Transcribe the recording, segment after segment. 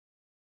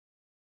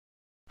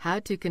How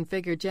to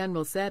configure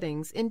general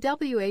settings in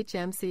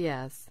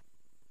WHMCS.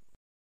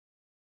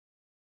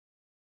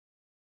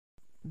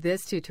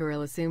 This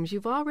tutorial assumes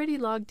you've already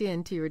logged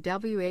in to your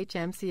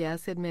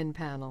WHMCS admin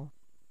panel.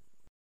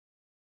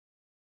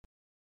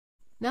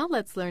 Now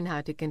let's learn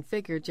how to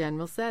configure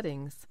general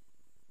settings.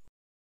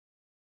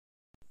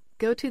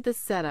 Go to the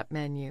Setup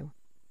menu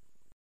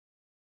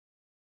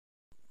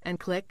and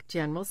click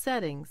General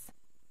Settings.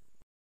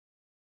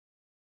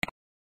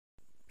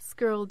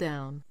 Scroll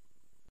down.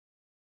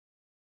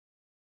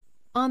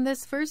 On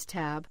this first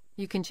tab,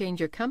 you can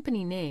change your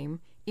company name,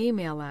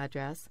 email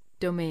address,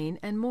 domain,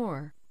 and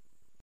more.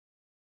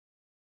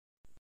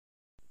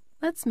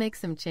 Let's make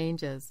some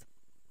changes.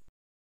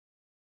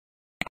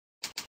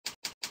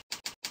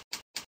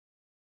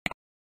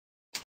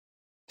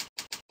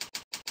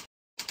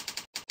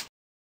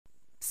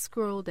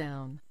 Scroll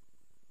down.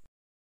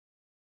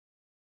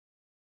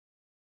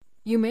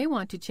 You may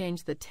want to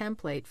change the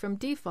template from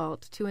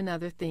default to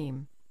another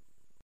theme.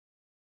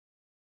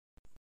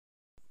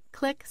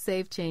 Click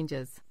Save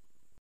Changes.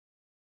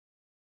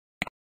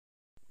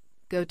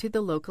 Go to the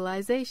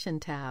Localization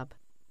tab.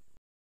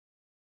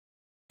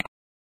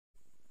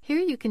 Here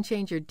you can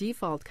change your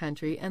default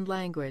country and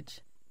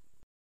language.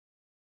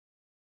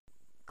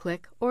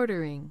 Click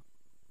Ordering.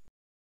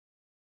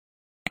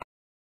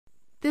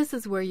 This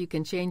is where you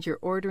can change your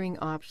ordering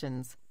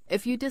options.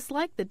 If you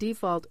dislike the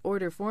default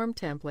order form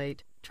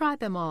template, try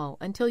them all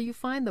until you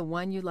find the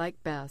one you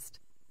like best.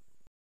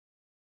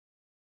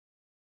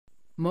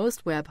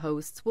 Most web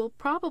hosts will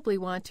probably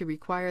want to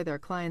require their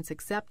client's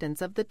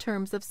acceptance of the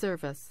terms of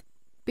service.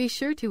 Be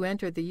sure to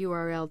enter the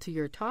URL to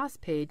your TOS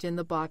page in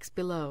the box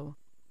below.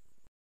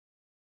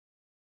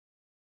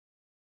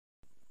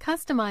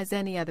 Customize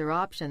any other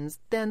options,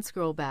 then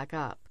scroll back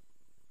up.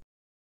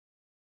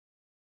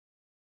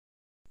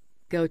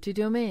 Go to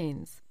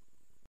Domains.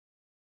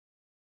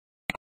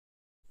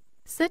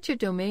 Set your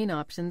domain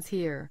options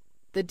here.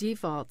 The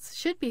defaults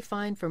should be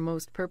fine for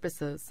most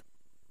purposes.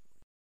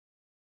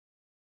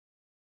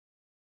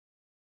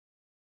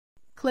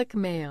 Click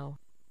Mail.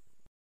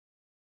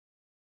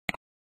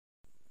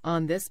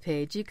 On this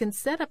page, you can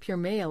set up your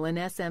mail and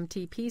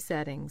SMTP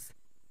settings.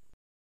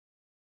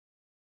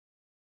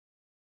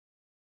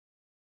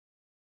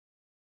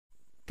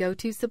 Go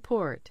to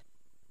Support.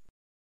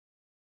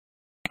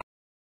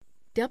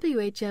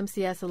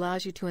 WHMCS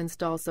allows you to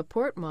install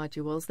support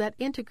modules that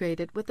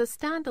integrate it with a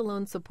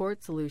standalone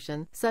support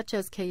solution such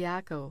as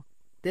Kayako.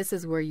 This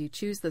is where you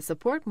choose the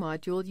support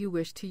module you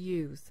wish to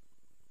use.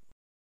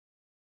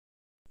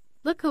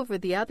 Look over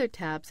the other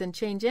tabs and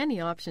change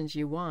any options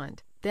you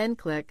want, then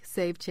click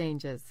Save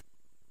Changes.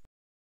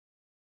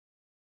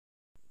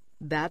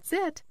 That's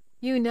it!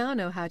 You now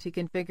know how to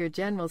configure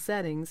general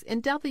settings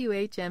in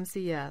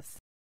WHMCS.